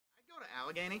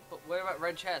Allegheny? But what about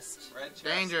red chest? Red chest.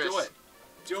 Dangerous. Do it.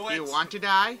 Do it. You want to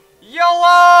die?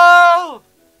 YOLO!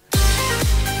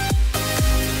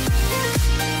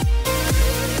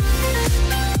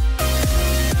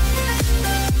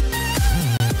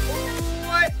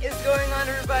 What is going on,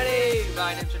 everybody?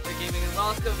 My name's Richard Gaming and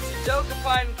welcome to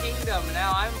Dokapon Kingdom.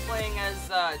 Now I'm playing as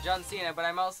John Cena, but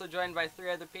I'm also joined by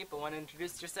 3 other people. Want to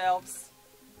introduce yourselves?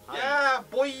 Yeah,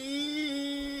 boy!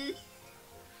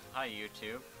 Hi,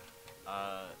 YouTube.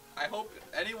 I hope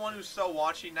anyone who's still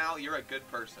watching now, you're a good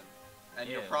person. And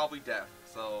you're Yeah. probably deaf,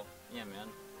 so... Yeah, man.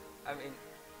 I mean,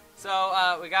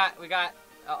 so we got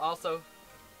also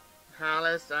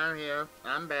Hollis, I'm here.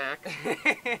 I'm back.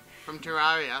 From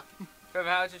Terraria. from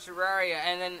How to Terraria,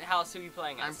 and then House, who you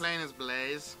playing as? I'm playing as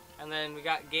Blaze. And then we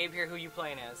got Gabe here, who you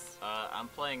playing as? I'm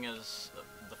playing as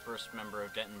the first member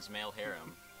of Denton's male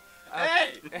harem.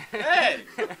 Hey! Hey!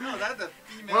 No, that's a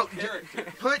female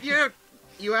character.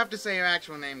 You have to say your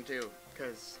actual name too,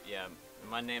 because... Yeah,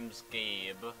 my name's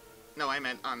Gabe. No, I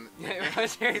meant on...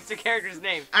 What's the character's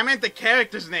name? I meant the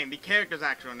character's name, the character's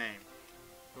actual name.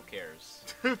 Who cares?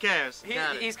 Who cares?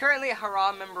 He's currently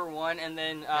Haram member 1, and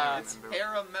then It's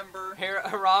Hera member,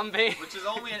 Harambe, which is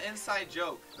only an inside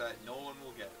joke that no one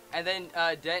will get. and then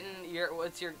Denton.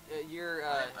 What's your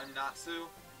I'm Natsu.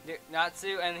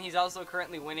 Natsu, and he's also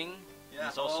currently winning. Yeah,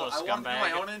 He's also a I want to do scumbag.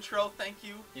 my own intro, thank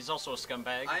you. He's also a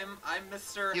scumbag. I'm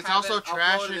Mr. He's Haven't also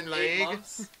trash uploaded in 8 League.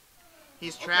 months.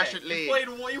 He's trash Okay, at League.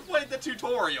 You played the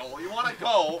tutorial. You want to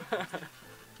go?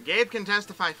 Gabe can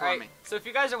testify for me. So if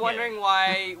you guys are wondering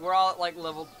why we're all like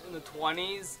level in the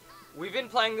 20s, we've been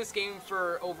playing this game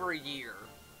for over a year.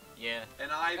 Yeah.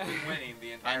 And I've been winning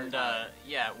the entire And time.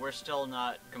 yeah, we're still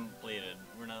not completed.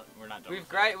 We're not done.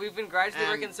 We've been gradually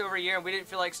And- working this over a year, and we didn't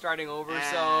feel like starting over, And-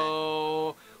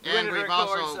 so we and wanted to we've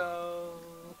record, also- so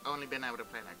Only been able to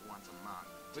play like once a month,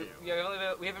 too. we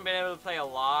haven't been able to play a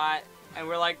lot, and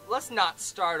we're like, let's not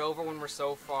start over when we're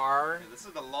so far. This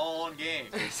is a long game.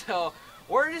 So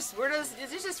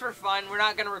it's just for fun. We're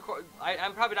not gonna record.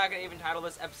 I'm probably not gonna even title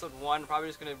this episode 1.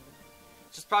 Probably gonna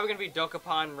be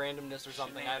Dokapon randomness or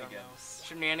something. I don't know.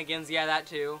 Shenanigans, yeah, that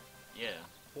too. Yeah.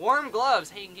 Warm gloves.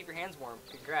 Hey, you can keep your hands warm.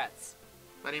 Congrats.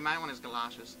 But he might want his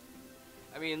galoshes.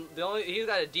 I mean, he's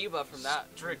got a debuff from that.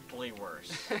 Strictly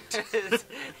worse.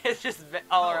 it's just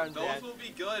all around those bad. will be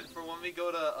good for when we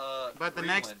go to But the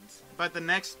Greenland. But the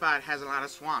next spot has a lot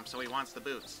of swamps, so he wants the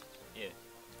boots. Yeah.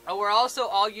 Oh, we're also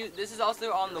this is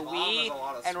also on the Your mom has Wii, a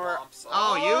lot of and we're swamps.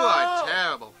 Oh, you are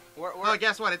terrible. we're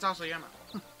Guess what? It's also Yama.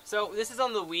 so this is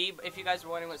on the Wii. If you guys are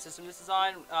wondering what system this is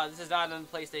on, this is not on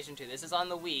PlayStation 2. This is on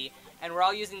the Wii, and we're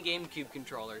all using GameCube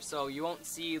controllers. So you won't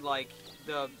see like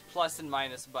the plus and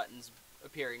minus buttons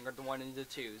appearing, or the 1 and the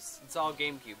 2s. It's all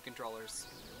GameCube controllers.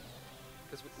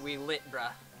 Because we lit,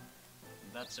 bruh.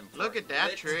 That's important. Look at that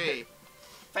Lit. tree.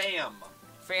 Fam.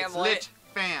 It's Famlit. lit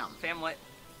fam. Famlit.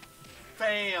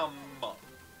 Fam.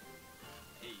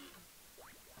 Hey.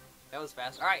 That was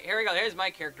fast. All right, here we go. Here's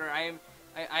my character. I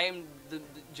am the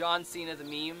John Cena, the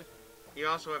meme. You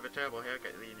also have a terrible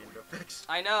haircut that you need to fix.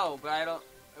 I know, but I don't.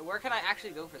 Where can I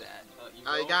actually go for that? You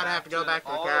gotta have to go back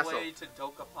to the castle. All the way to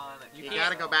Dokapon. You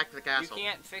gotta go back to the castle. You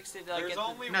can't fix it. Like, There's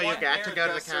only No, you one got to go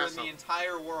to the hairdresser in castle. the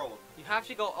entire world. You have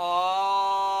to go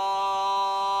all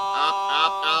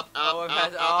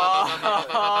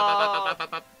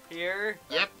Up. here.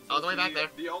 Yep, all the way back there.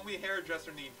 The only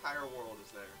hairdresser in the entire world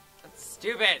is there. That's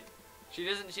stupid. She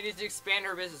needs to expand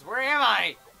her business. Where am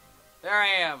I? There I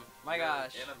am. My You're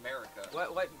gosh. In America.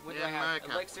 What do In I have?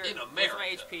 America. Elixir. In What's my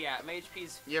America. HP at? My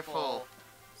HP's You're full.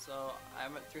 So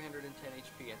I'm at 310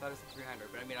 HP. I thought it was at 300,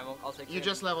 but I mean I'll take. You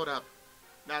just leveled up.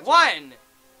 That's one.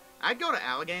 I'd go to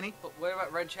Allegheny. But what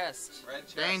about red chest? Red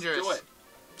chest. Dangerous. Do it.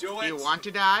 Do it. You want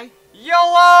to die?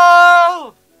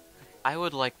 YOLO! I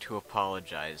would like to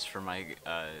apologize for my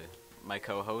my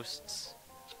co-hosts.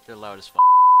 They're loud as f.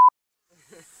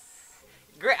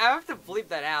 Great. I have to bleep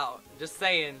that out. Just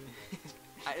saying.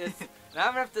 Now I'm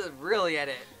gonna have to really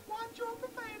edit. Watch your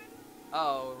profanity.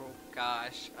 Oh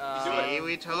gosh. See,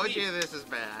 we told you this is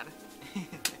bad.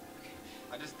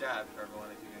 I just dabbed for everyone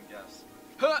if you can guess.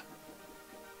 Huh.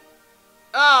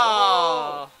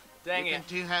 Oh, dang You it.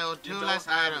 can hold You two don't less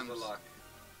have items. the luck.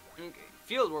 Okay.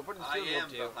 Field warp. What does I field warp am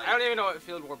do? the I don't even know what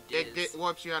field warp is. It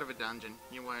warps you out of a dungeon.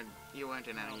 You weren't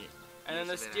in any. And then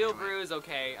the use of it steel anyway. brew is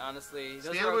okay, honestly.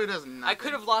 Those Steel are- brew does nothing. I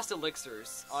could have lost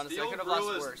elixirs. Honestly, Steel I could have brew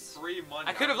lost is worse. free money.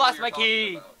 I could have don't know lost what my you're talking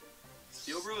key. about.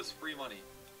 Steel brew is free money.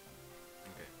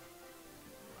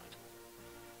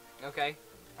 Okay.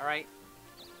 All right.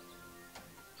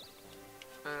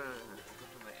 Welcome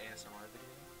to my ASMR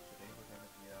video. Today we're gonna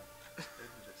be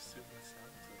just soothing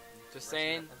sounds of Just brushing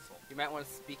saying. a pencil. You might want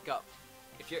to speak up.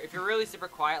 If you're really super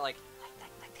quiet, like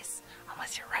this,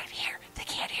 unless you're right here, they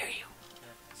can't hear you.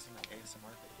 This is my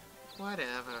ASMR video.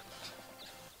 Whatever.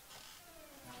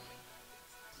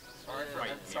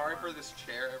 Sorry for this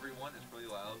chair, everyone. It's really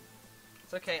loud.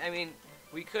 It's okay. I mean,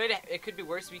 it could be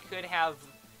worse. We could have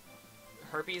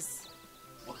herpes.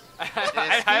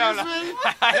 I don't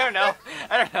know. I don't know.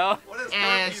 I don't know. What is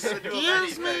herpes gonna do with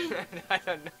Excuse me? anything? I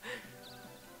don't know.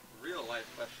 Real life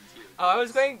questions here. Oh, I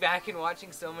was going back and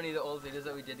watching so many of the old videos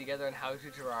that we did together on How to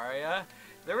Terraria.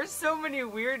 There were so many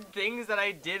weird things that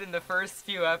I did in the first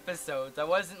few episodes. I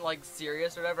wasn't like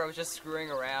serious or whatever. I was just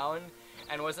screwing around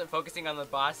and wasn't focusing on the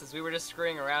bosses. We were just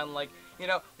screwing around, like, you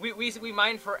know, we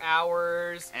mined for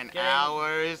hours And getting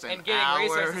hours.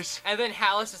 resources. And then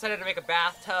Hallis decided to make a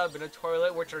bathtub and a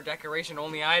toilet, which are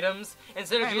decoration-only items,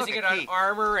 instead of Hey, look, using a it on key.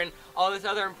 armor and all this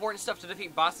other important stuff to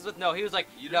defeat bosses with. No, he was like,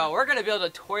 You no, don't- we're gonna build a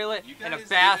toilet You and a guys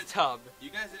bathtub.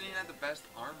 You guys didn't even have the best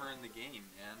armor in the game,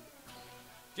 man.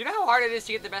 Do you know how hard it is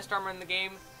to get the best armor in the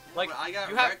game? Like, But I got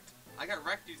you have wrecked. I got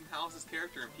wrecked using Hallis's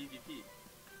character in PvP.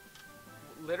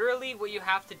 literally what you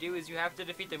have to do is you have to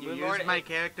defeat the You Moon used Lord. my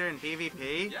character in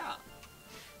PvP? Yeah.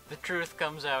 The truth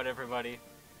comes out, everybody.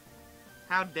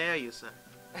 How dare you, sir?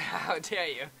 How dare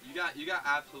you? You got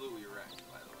absolutely wrecked,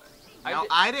 by the way. No,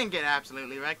 I didn't get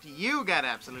absolutely wrecked. You got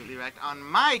absolutely wrecked on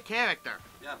my character,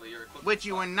 Yeah, but you're equipped. which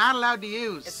you were not allowed to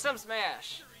use. It's some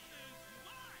smash.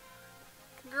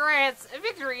 Congrats,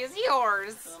 victory is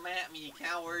yours. Come at me,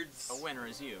 cowards. A winner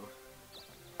is you.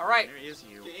 All right, There is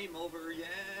you. Game over, yeah.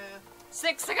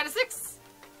 6. I got a 6.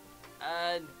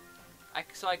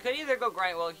 So I could either go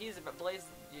grind. Well, he's Blaze.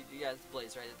 Yeah, it's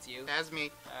Blaze, right? It's you. That's me.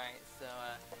 All right,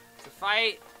 so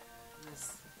fight.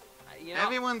 You know,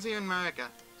 Everyone's here in America.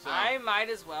 So. I might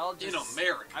as well just. In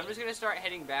America. I'm just gonna start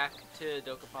heading back to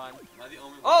Dokapon. Am I the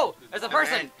only one Oh, who's there's a not-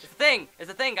 person. Alright. It's a thing.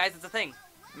 It's a thing, guys. It's a thing.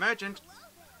 Merchant.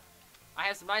 I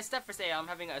have some nice stuff for sale. I'm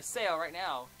having a sale right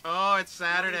now. Oh, it's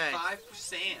Saturday.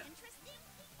 5%.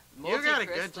 You got a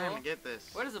good Multi-crystal. time to get this.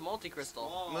 What is a multi-crystal?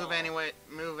 Squall.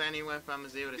 Move anywhere from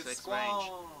 0 to Get 6 range.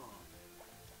 squall.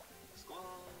 Squall.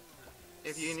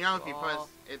 If you know if you press, Squall.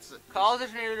 it's Calls the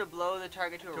tornado to blow the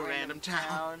target to a To a random random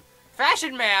town.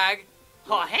 Fashion mag.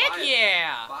 Oh, Buy heck it.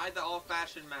 yeah! Buy the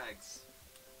old-fashioned mags.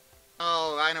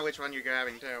 Oh, I know which one you're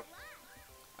grabbing too.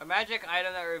 A magic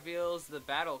item that reveals the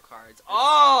battle cards.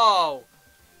 Oh!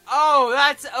 Oh,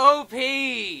 that's OP!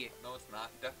 No, it's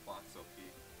not. Death Block's OP.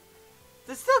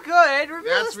 That's still good.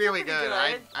 Reveal is That's still really pretty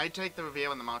good. I take the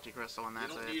reveal and the multi-crystal, and You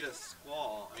that's don't it. need a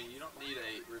squall. I mean, you don't need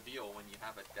a reveal when you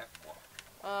have a Death Block.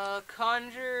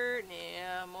 Conjure,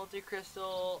 yeah,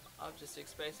 multi-crystal, up to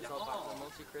 6 spaces, all parts of No.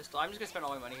 multi-crystal. I'm just gonna spend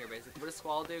all my money here, basically. What does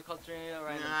Squall do? Call tornado, No,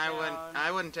 random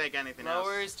I wouldn't take anything else.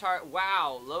 lowers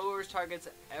lowers targets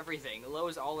everything. It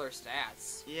lowers all their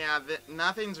stats. Yeah,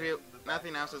 nothing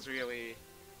else is really.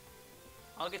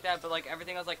 I'll get that, but like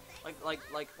everything else, like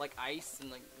ice and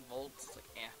like volts, it's like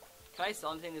Can I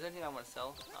sell anything? Is there anything I want to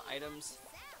sell? Items?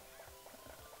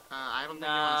 I don't think you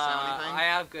want to sell anything. I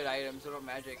have good items. What about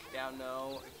magic? Down,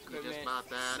 no. You Equipment. just bought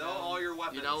that. Sell all your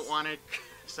weapons. You don't want to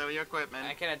sell your equipment.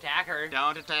 I can attack her.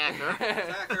 Don't attack her.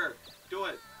 Attack her. Do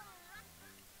it.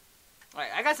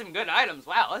 Alright, I got some good items.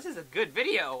 Wow, this is a good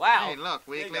video. Wow. Hey, look,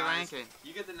 weekly guys. ranking.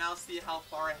 You get to now see how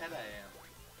far ahead I am.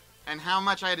 And how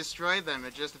much I destroyed them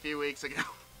just a few weeks ago.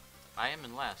 I am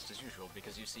in last, as usual,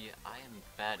 because you see, I am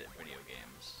bad at video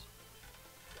games.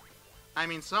 I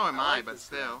mean, so am I I, like but this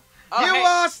still. Oh, You hey,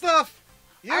 lost stuff!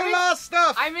 You I'm in- lost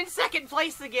stuff! I'm in second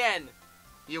place again.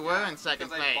 You were in second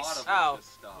because I bought place. a bunch Oh. of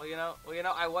stuff. Well, you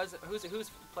know, I was. Who's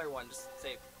player one? Just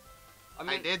save.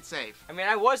 I did save. I mean,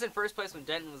 I was in first place when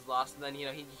Denton was lost, and then he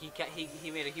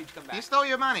made a huge comeback. You stole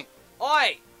your money.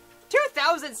 Oi!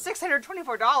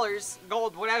 $2,624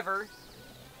 gold, whatever.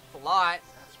 It's a lot.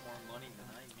 That's more money than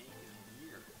I make in a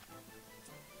year.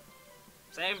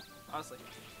 Same, honestly.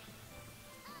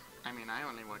 I mean, I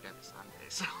only work at Sunday,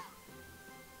 so.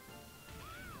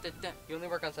 You only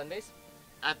work on Sundays?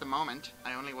 At the moment,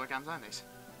 I only work on Sundays.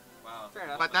 Wow. Fair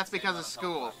enough. But that's Same because amount of of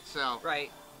health school, left. so.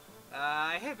 Right.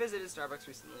 I have visited Starbucks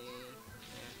recently. Yeah.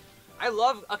 I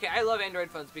love Android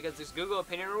phones because there's Google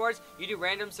Opinion Rewards. You do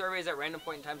random surveys at random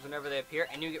point in times whenever they appear,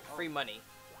 and you get free money.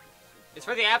 It's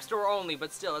for the App Store only,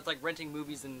 but still, it's like renting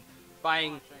movies and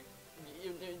buying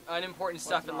unimportant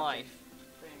stuff in life.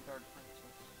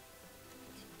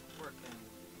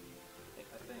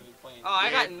 Oh,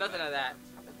 I got nothing of that.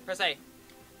 Press A.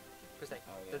 Press A. Oh,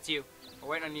 yeah. That's you. We're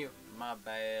waiting on you. My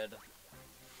bad.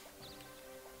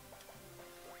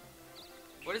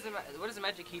 What does the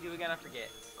magic key do again? I forget.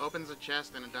 Opens a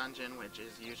chest in a dungeon, which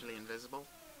is usually invisible.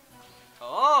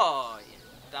 Oh, yeah.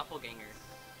 Doppelganger.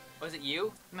 Was it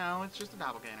you? No, it's just a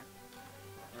doppelganger.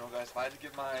 You know, guys, if I had to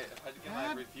give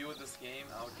my review of this game,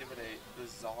 I would give it a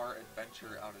bizarre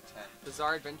adventure out of 10.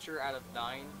 Bizarre adventure out of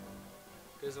 9.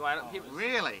 Because why don't people?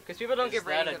 Really? Because people don't give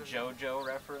ratings. Is that a JoJo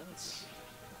reference?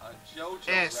 A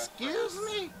JoJo Excuse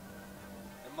reference. me?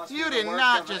 It must You be the did work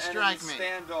not of an just enemy strike me.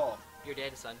 Scandal. You're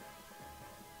dead, son.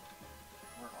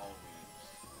 We're all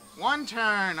weebs. One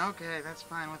turn. Okay, that's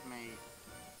fine with me.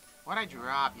 What'd I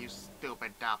drop, you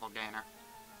stupid doppelganger?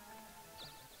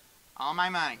 All my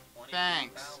money. 22,000.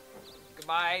 Thanks.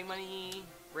 Goodbye, money.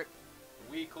 Rip.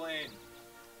 Weakling.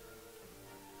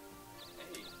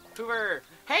 Hey, Hoover.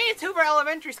 Hey, it's Hoover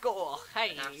Elementary School.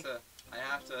 Hey. I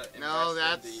have to invest No, in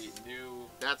that's- the new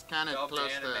That's kind of dubbed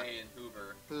close anime to in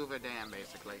Hoover. Hoover Dam,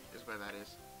 basically, is where that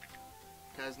is.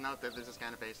 Because note that this is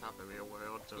kind of based off the real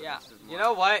world, so Yeah. this is more... You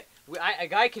know what? A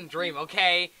guy can dream,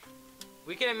 okay?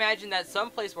 We can imagine that some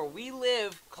place where we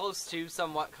live close to,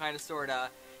 somewhat, kind of, sorta,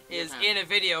 is Yeah. in a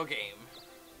video game.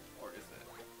 Or is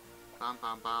it? Bum,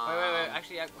 bum, bum. Wait.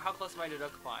 Actually, how close am I to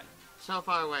Dokapon? So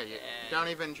far away. You don't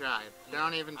even try it.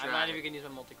 Don't even I'm try not it. even gonna use my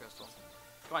multi-crystal.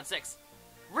 Come on, 6.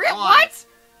 Rip, One. what?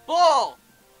 Bull!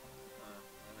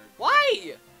 Another-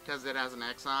 Why? Because it has an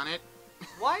X on it.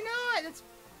 Why not?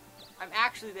 I'm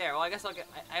actually there. Well, I guess I'll get...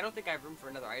 I don't think I have room for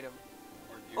another item.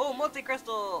 or do Oh, you-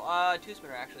 multi-crystal,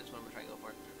 2-spinner, actually, that's what I'm gonna try and go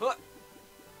for. Huh.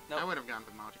 Nope. I would have gone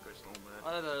for multi-crystal,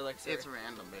 but Another elixir. it's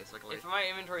random, basically. If my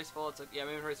inventory's full, it's okay. Yeah,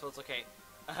 my inventory's full, it's okay.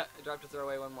 I dropped to throw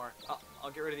away one more.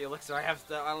 I'll get rid of the elixir. I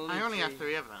only have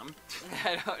 3 of them.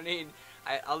 I don't need...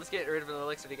 I'll just get rid of an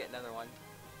elixir to get another one.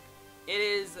 It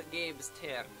is Gabe's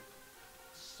turn.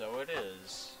 So it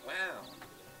is. Wow.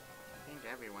 I think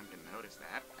everyone can notice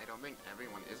that. I don't think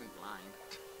everyone isn't blind.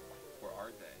 Where are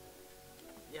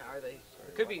they? Yeah, are they?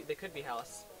 They could be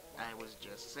Hallis. I was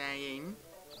just saying.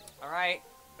 Alright,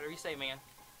 whatever you say, man.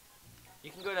 You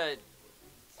can go to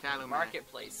Kalume.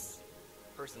 marketplace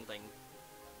person thing.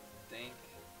 Dank.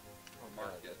 Oh,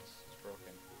 Market. It's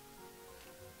broken.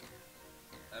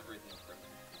 Everything's broken.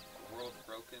 The world's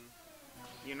broken.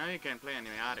 You know you can play any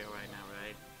audio right now,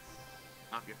 right?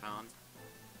 Off your phone.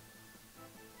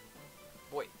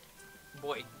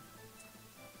 Boy,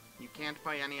 You can't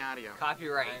play any audio.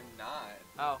 copyright. I'm not.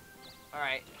 Oh,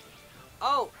 alright.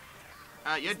 Oh,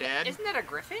 You're dead. isn't that a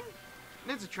griffin?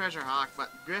 It's a treasure hawk, but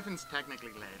Griffin's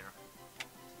technically later.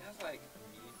 Sounds like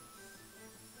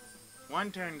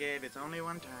One turn, Gabe. It's only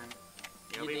one turn.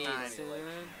 You'll be You fine. did.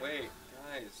 Wait,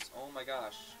 guys. Oh my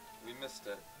gosh. We missed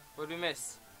it. What'd we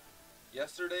miss?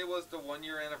 Yesterday was the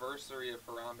 1-year anniversary of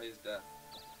Harambe's death.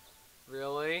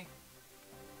 Really?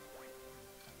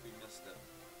 We missed it.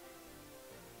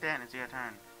 Dan, it's your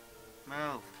turn.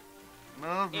 Move.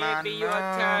 Move, It'll man. be your move.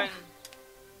 turn.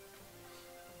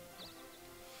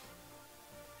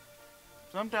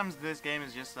 Sometimes this game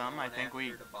is just something I Going think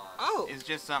after the boss. Oh. is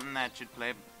just something that should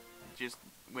play just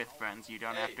with friends. You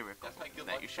don't have to record that's my good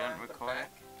that. luck You shouldn't charm at the record.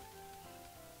 back.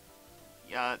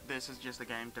 Yeah, this is just a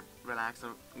game to relax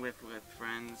with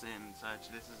friends and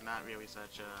such. This is not really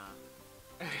such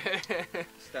a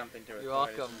something to record. You're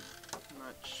welcome. It's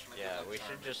much. My Yeah, good luck we charm.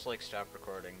 should just like stop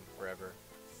recording forever.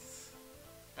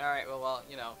 Alright, well,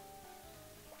 you know.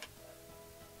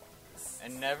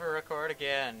 And never record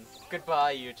again.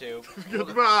 Goodbye, YouTube.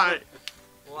 Goodbye.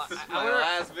 Well, This is I my wanna-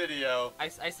 last video. I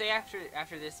say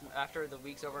after the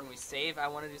week's over and we save, I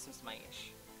want to do some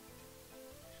smash.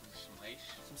 Smash.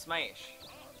 Some smash.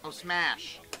 Oh,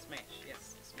 smash. Smash,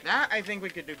 yes. Smash. That I think we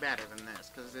could do better than this,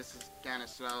 because this is kind of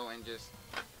slow and just.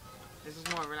 This is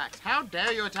more relaxed. How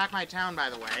dare you attack my town,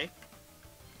 by the way?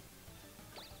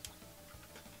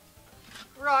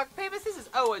 Rock, paper, scissors.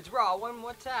 Oh, it's raw one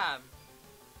more time.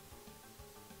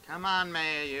 Come on,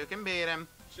 Mayor, you can beat him.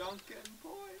 Junkin' boy.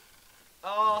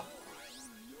 Oh.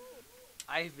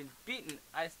 I've been beaten.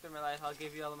 I spent my life. I'll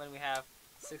give you all the money we have.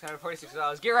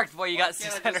 $646. Get wrecked, boy. You got Why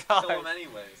can't I just kill him $600.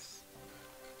 anyways?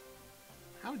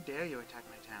 How dare you attack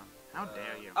my town? How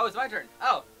dare you? Oh, it's my turn.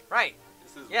 Oh, right.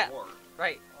 This is Yeah. war.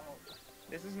 Right.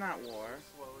 This is not war.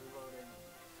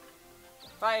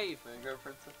 5. Finger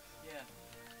princess.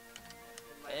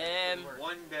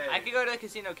 One day. I could go to the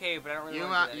casino cave, but I don't really You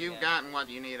want to do that you've again. gotten what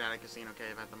you need out of Casino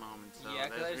Cave at the moment, so Yeah, 'cause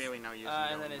there's there's- really no use in and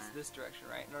going then it's there. this direction,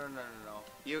 right? No.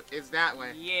 It's that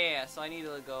way. Yeah, so I need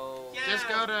to go Just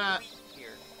go to.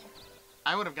 here.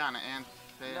 I would have gone to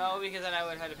Amphibians. No, because then I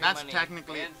would have had to pay That's money.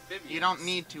 technically. Amphibians. You don't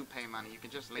need to pay money. You can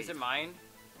just leave. Is it mine?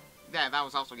 Yeah, that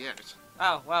was also yours.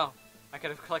 Oh, well. I could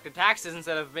have collected taxes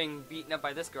instead of being beaten up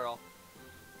by this girl.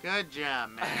 Good job,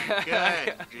 man. Good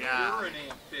You're job. an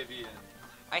amphibian.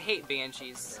 I hate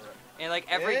banshees. In like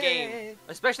every game.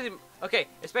 Especially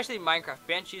Minecraft.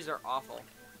 Banshees are awful.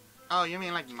 Oh, you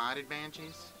mean like modded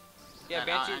banshees? Yeah,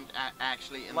 That banshees. aren't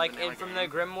actually in Like the vanilla from game?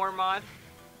 the Grimoire mod.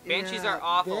 Banshees Yeah, are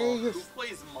awful. Who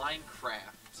plays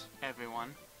Minecraft?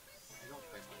 Everyone. I don't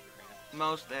play Minecraft.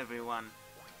 Most everyone.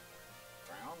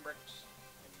 Brown bricks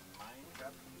in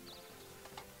Minecraft.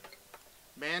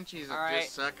 Banshees Alright.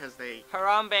 just suck because they...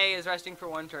 Harambe is resting for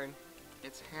 1 turn.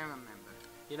 It's him, remember.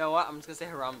 You know what? I'm just gonna say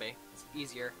Harambe. It's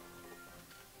easier.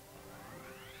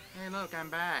 Hey, look, I'm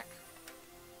back.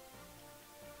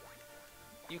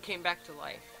 You came back to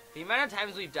life. The amount of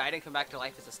times we've died and come back to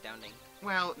life is astounding.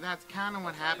 Well, that's kind of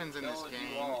what happens in this killed you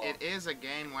game. all. It is a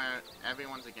game where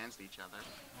everyone's against each other.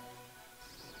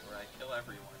 Where I kill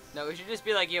everyone. No, it should just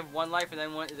be like you have 1 life and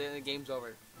then the game's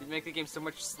over. You'd make the game so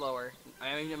much slower.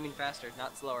 I mean faster,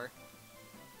 not slower.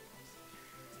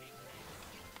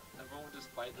 Everyone would just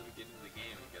fight at the beginning of the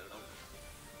game and get it over.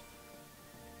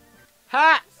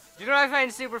 Ha! Do you know what I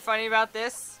find super funny about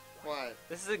this? What?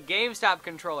 This is a GameStop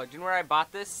controller. Do you know where I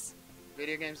bought this?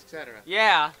 Video games, etc.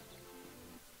 Yeah.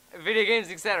 Video games,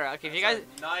 etc. Okay, if you guys...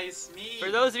 That's a nice meme. For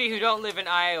those of you who don't live in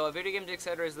Iowa, Video Games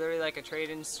Etc. is literally like a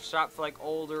trade-in shop for like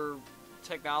older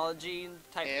technology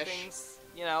type Ish. things.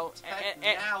 You know,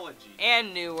 Technology.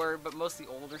 and newer, but mostly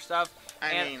older stuff. I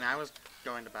And- mean, I was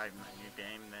going to buy my new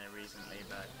game there recently,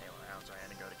 but they were out, so I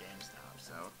had to go to GameStop,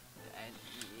 so...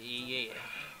 Yeah.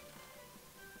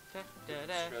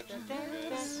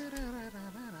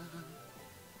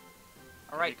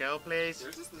 All right. Here you go, please.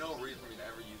 There's just no reason for me to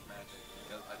ever use magic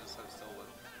because I just have so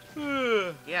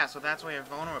little. Yeah, so that's why you're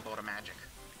vulnerable to magic.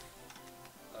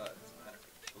 It doesn't matter if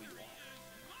I kill you all.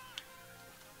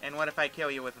 And what if I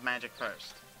kill you with magic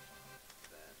first?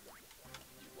 Then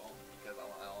you won't because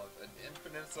I'll have an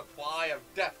infinite supply of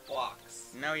death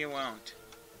blocks. No, you won't.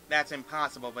 That's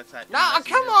impossible, but that... Nah, unless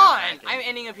you come use on! that magic. I'm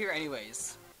ending up here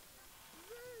anyways.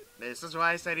 This is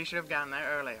why I said he should have gotten there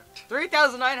earlier.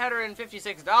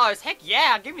 $3,956. Heck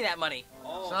yeah! Give me that money.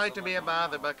 Oh, Sorry so to be much a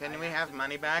bother, money. but can we have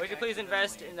money back? Would you please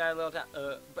invest in our little town?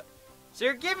 So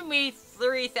you're giving me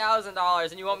 $3,000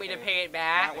 and you want me to Okay. pay it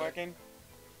back? Not working?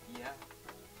 Yeah.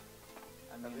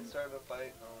 I Have mean, they started a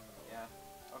fight? Oh no. yeah.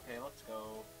 Okay, let's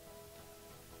go.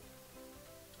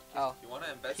 Oh. You want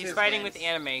to invest? He's in fighting games? with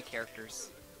anime characters.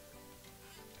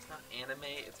 It's not anime.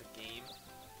 It's a game.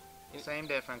 Same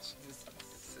difference. It's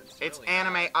It's really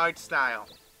anime not. art style.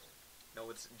 No,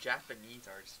 it's Japanese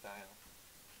art style.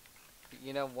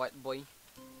 You know what, boy?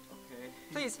 Okay.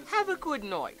 Please, This have a is- good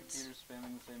night. Computer's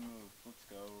spamming the same move. Let's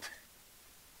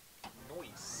go.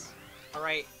 Noise.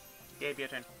 Alright, Gabe, your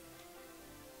turn.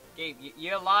 Gabe,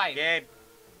 you're alive. Gabe.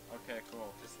 Okay,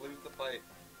 cool. Just lose the fight.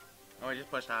 Oh, I just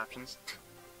pushed options.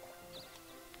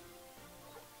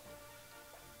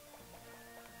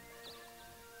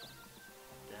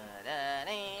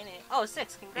 Oh,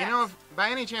 6, congrats. You know, if by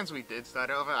any chance we did start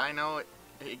over, I know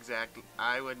exactly.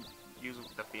 I would use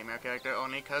the female character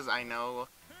only because I know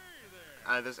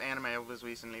this anime I was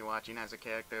recently watching has a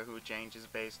character who changes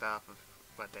based off of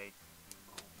what they.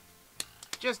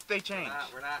 They change.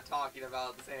 We're not talking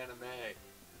about this anime.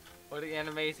 What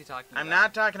anime is he talking about? I'm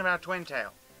not talking about Twin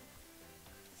Tail.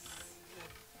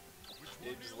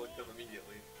 Gabe just looked up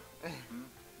immediately.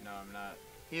 No, I'm not.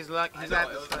 He's I at know,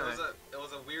 the it start.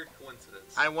 was a weird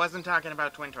coincidence. I wasn't talking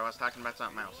about Twin Tail. I was talking about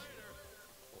something else.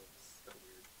 Oh, it's so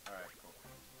weird. Alright, cool.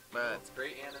 But It's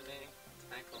great anime.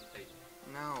 Attack on Titan.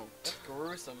 no, That's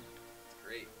gruesome. It's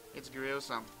great. it's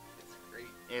gruesome. It's great.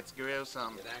 It's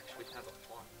gruesome. It actually has a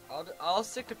plot. I'll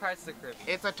stick to Pirates of the Caribbean.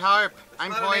 It's a tarp. It's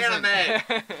I'm not an poisoned.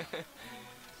 anime.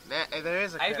 There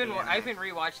is a. I've been Caribbean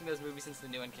rewatching those movies since the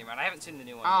new one came out. I haven't seen the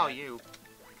new one. Oh, yet. you.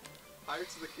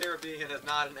 Pirates of the Caribbean is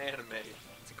not an anime.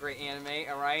 It's a great anime.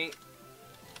 All right.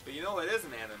 But you know what is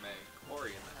an anime?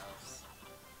 Cory in the House.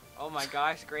 Oh my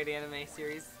gosh, great anime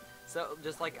series. So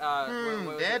just like what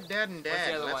was Dead, it? dead, and What's the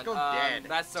dead. other Let's one? go dead.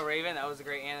 That's So Raven. That was a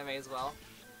great anime as well.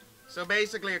 So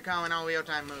basically, you're calling all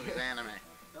real-time movies anime.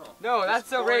 No, just that's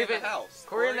so Cory Raven. In the House.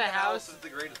 Cory in the House. is the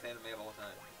greatest anime of all time.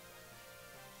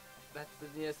 That's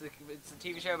it's a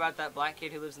TV show about that black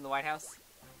kid who lives in the White House.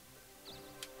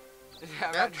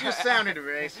 That just sounded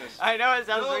racist. I know it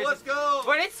sounds No, racist, let's go!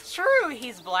 but it's true.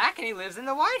 He's black and he lives in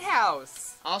the White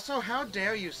House. Also, how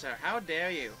dare you, sir? How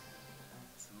dare you?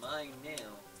 It's mine now.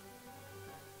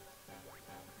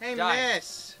 Hey, Die.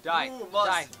 miss. Die, Who die,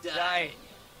 must die. die?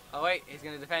 Oh wait, he's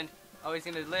gonna defend. Oh, he's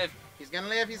gonna live. He's gonna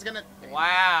live. He's gonna.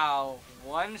 Wow,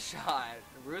 one shot,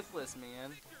 ruthless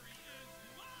man.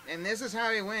 And this is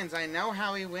how he wins. I know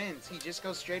how he wins. He just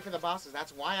goes straight for the bosses.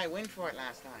 That's why I went for it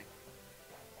last time.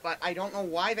 But I don't know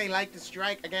why they like to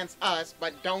strike against us,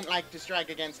 but don't like to strike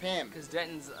against him. Because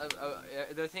Denton's,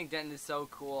 they think Denton is so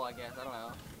cool. I guess I don't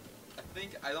know. I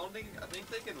think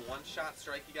they can one-shot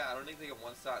strike you guys. I don't think they can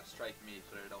one-shot strike me,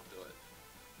 so they don't do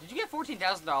it. Did you get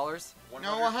 $14,000? No,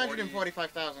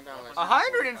 $145,000.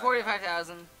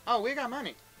 $145,000. Oh, we got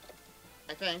money.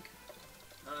 I think.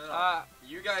 No.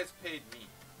 You guys paid me,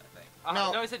 I think.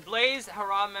 No. No, it said Blaze,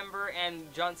 Haram member,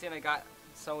 and John Cena got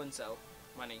so-and-so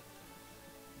money.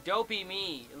 Dopey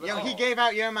me. Yo, he gave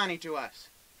out your money to us.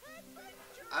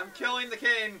 I'm killing the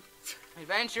king.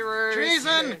 Adventurers.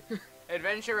 Treason!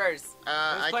 Adventurers.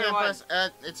 I player can't one? press.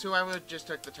 It's whoever just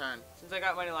took the turn. Since I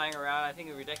got money lying around, I think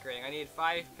we're decorating. I need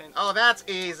 5 pence. Oh, that's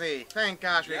easy. Thank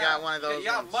gosh we got one of those. You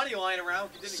got ones. money lying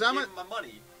around. You didn't Some- give him my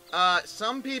money.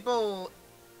 Some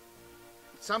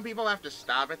people have to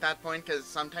stop at that point because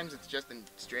sometimes it's just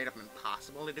straight up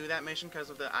impossible to do that mission because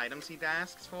of the items he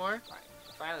asks for.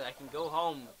 Finally, I can go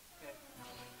home.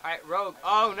 Alright, Rogue.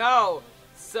 Oh no!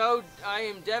 So, I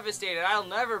am devastated. I'll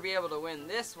never be able to win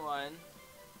this one.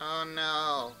 Oh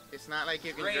no! It's not like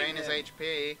you can drain his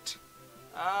HP.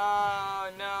 Oh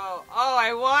no! Oh,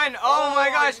 I won! Oh my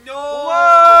gosh! No!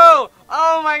 Whoa!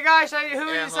 Oh my gosh! Who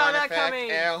Air saw horn that effect,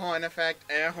 coming? Air horn effect.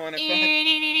 Air horn effect.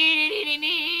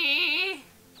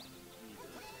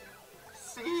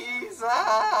 Caesar!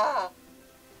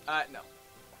 No.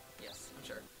 Yes, I'm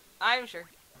sure. I'm sure.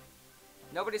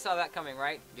 Nobody saw that coming,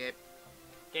 right? Yep.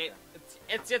 Okay,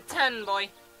 it's your turn, boy.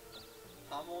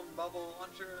 I'm on bubble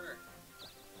launcher.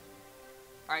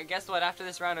 Alright, guess what? After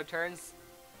this round of turns,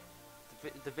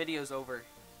 the video's over.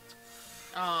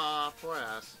 Aw, poor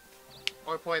us.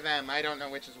 Or poor them. I don't know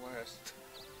which is worse.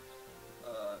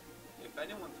 If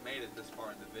anyone's made it this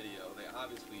far in the video, they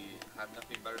obviously have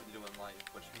nothing better to do in life,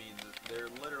 which means that they're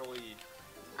literally...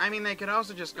 I mean, they could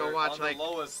also just go watch, on like... the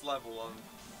lowest level of...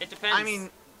 It depends. I mean,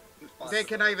 they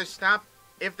could either stop...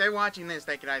 If they're watching this,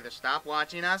 they could either stop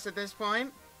watching us at this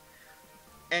point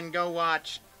and go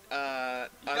watch other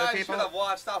guys people. should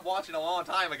have stopped watching a long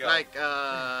time ago. Like,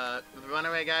 the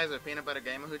Runaway Guys or Peanut Butter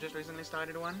Gamer who just recently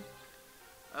started one.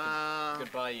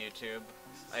 Goodbye, YouTube.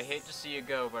 I hate to see you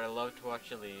go, but I love to watch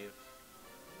you leave.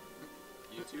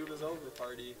 YouTube is over,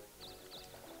 party.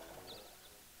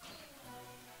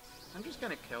 I'm just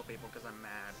gonna kill people because I'm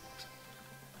mad.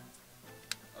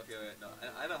 Okay, wait, no.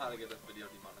 I know how to get this video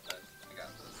demonetized. I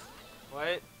got this.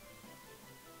 What?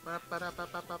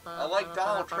 I like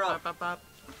Donald Trump.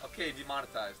 Okay,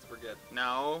 demonetized. We're good.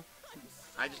 No.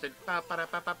 I just did... Just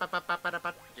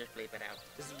bleep it out.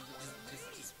 Just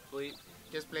bleep.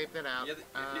 Just bleep it out. Yeah,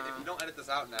 if you don't edit this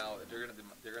out now, they're gonna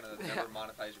never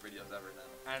monetize your videos ever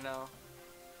now. I know.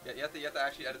 Yeah, you have to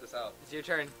actually edit this out. It's your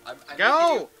turn.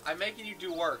 Go! I'm making you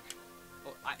do work.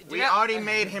 Well, We already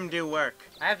made him do work.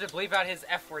 I have to bleep out his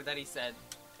F word that he said.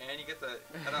 And you get to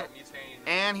cut out mutane.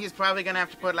 And he's probably gonna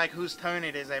have to put, like, whose turn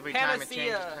it is every time it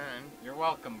changes Panacea. turn. You're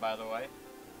welcome, by the way.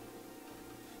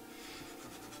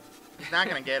 He's not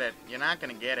gonna get it. You're not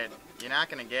gonna get it. You're not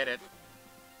gonna get it.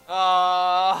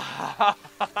 Got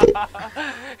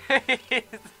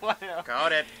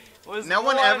it. No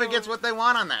one ever gets what they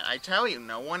want on that. I tell you,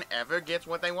 no one ever gets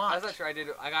what they I want. was not sure I did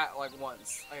it. I got like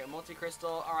once. I got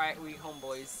multi-crystal. Alright, we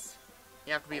homeboys.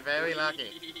 You have to be very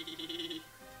lucky.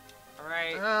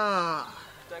 Alright. Ugh.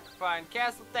 Dokapon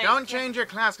Castle, thank Don't you. change your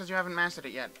class because you haven't mastered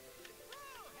it yet.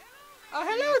 Oh,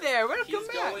 hello there. Welcome He's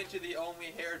back. going to the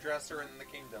only hairdresser in the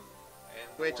kingdom. And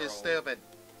the Which is world. stupid.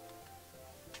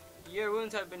 Your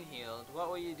wounds have been healed. What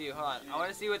will you do? Hold on. I want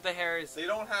to see what the hair is. They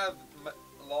don't have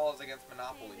laws against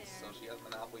monopolies, so she has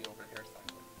monopoly over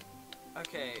hairstyling.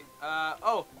 Okay.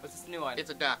 Oh, what's this new one? It's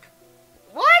a duck.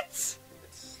 What?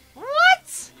 It's,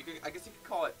 What? I guess you could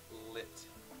call it lit.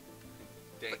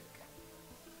 Dink.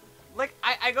 Like,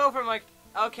 I go from like,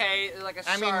 okay, like a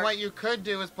I shark. mean, what you could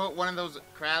do is put one of those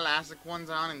classic ones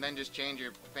on and then just change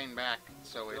your thing back.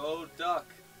 So it... Go duck.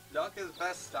 Duck is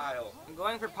best style. I'm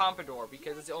going for pompadour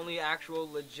because it's the only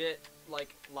actual legit,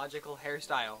 like, logical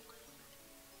hairstyle.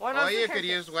 Why not Or the you could haircut?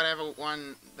 use whatever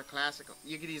one, the classical.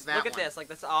 You could use that Look at one. this, like,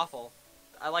 that's awful.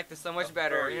 I like this so much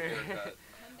better. Furry haircut.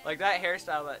 Like, that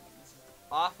hairstyle, that's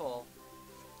awful.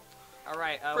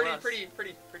 Alright, Pretty.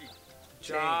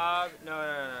 Job.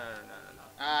 No.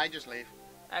 I just leave.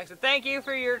 Excellent. Thank you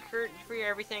for your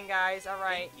everything, guys.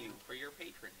 Alright. Thank you for your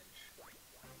patronage.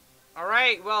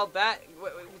 Alright, well, that...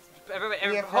 We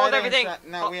have hold Friday everything. and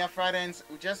no, we have Friday and...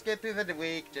 Just get through the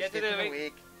week. Just get through the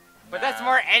week. But that's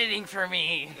more editing for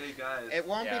me. Hey guys. It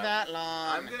won't be that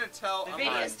long. I'm gonna tell. The I'm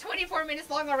video gonna- is 24 minutes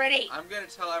long already. I'm gonna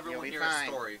tell everyone You'll be here fine.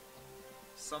 a story.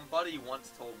 Somebody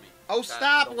once told me. Oh, that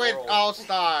stop the with world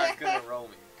All-Star. is gonna roll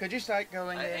me. Could you start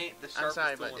going I there? ain't the I'm sharpest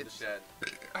sorry, tool but in the it's... shed.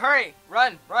 Hurry!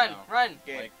 Run! No. Run!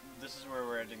 Yeah. Like, this is where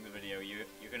we're ending the video. You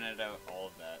can edit out all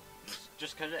of that.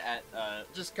 Just cut it at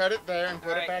Just cut it there and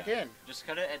put Alright. it back in. just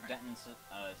cut it at Denton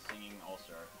singing All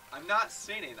Star. I'm not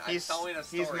singing. I'm telling a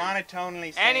story. He's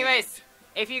monotonely saying... Anyways,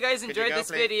 If you guys Could you enjoyed go, this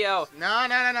please? video, No.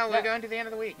 No. We're going to the end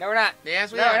of the week. no, we're not.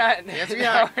 Yes, we No, are. we're not. Yes, we No,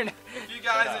 are. we're not. If you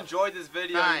guys Shut up. enjoyed this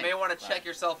video, Fine. you may want to check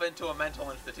yourself into a mental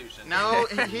institution. No,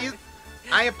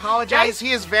 I apologize.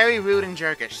 He is very rude and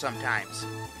jerkish sometimes.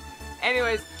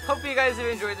 Anyways, hope you guys have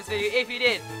enjoyed this video. If you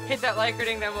did, hit that like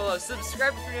rating down below.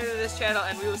 Subscribe if you're new to this channel,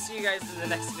 and we will see you guys in the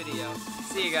next video.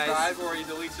 See you guys. Subscribe or he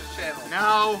deletes his channel.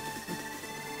 No.